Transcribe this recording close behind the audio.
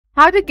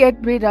How to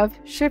get rid of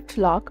shift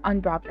lock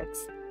on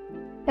Roblox.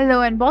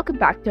 Hello and welcome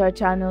back to our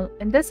channel.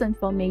 In this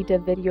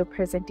informative video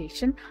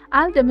presentation,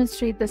 I'll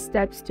demonstrate the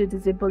steps to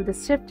disable the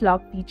shift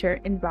lock feature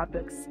in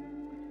Roblox.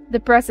 The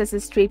process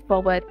is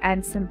straightforward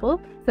and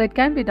simple, so it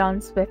can be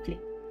done swiftly.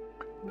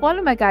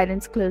 Follow my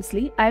guidance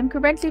closely. I am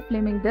currently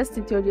filming this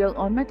tutorial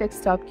on my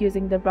desktop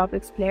using the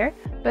Roblox player,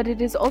 but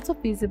it is also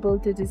feasible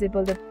to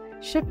disable the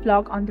shift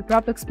lock on the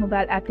Roblox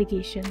mobile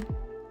application.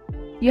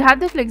 You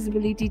have the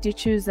flexibility to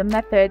choose the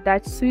method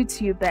that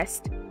suits you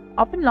best.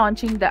 Upon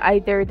launching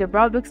either the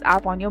Roblox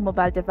app on your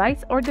mobile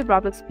device or the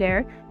Roblox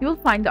player, you will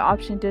find the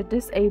option to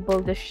disable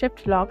the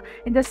shift lock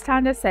in the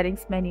standard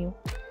settings menu.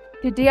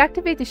 To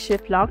deactivate the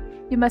shift lock,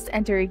 you must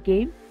enter a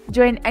game,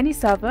 join any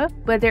server,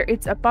 whether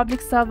it's a public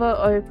server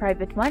or a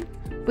private one,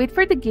 wait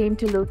for the game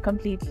to load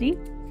completely.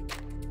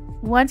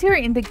 Once you're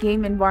in the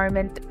game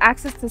environment,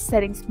 access the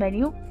settings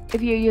menu.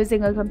 If you're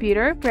using a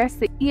computer, press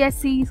the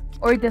ESC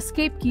or the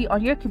escape key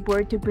on your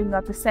keyboard to bring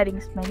up the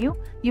settings menu.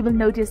 You will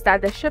notice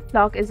that the shift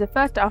lock is the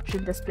first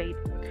option displayed.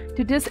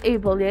 To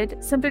disable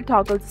it, simply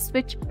toggle the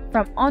switch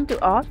from on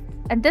to off,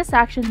 and this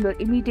action will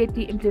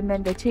immediately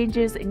implement the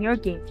changes in your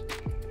game,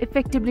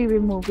 effectively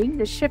removing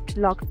the shift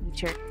lock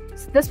feature.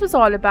 So this was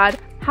all about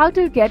how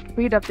to get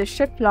rid of the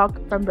shift lock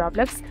from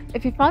Roblox.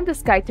 If you found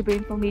this guide to be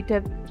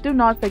informative, do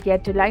not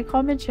forget to like,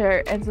 comment,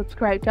 share, and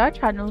subscribe to our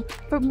channel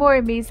for more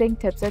amazing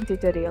tips and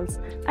tutorials.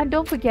 And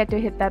don't forget to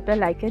hit that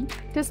bell icon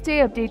to stay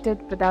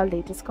updated with our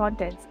latest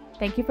contents.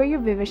 Thank you for your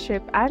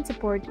viewership and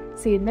support.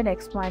 See you in the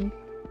next one.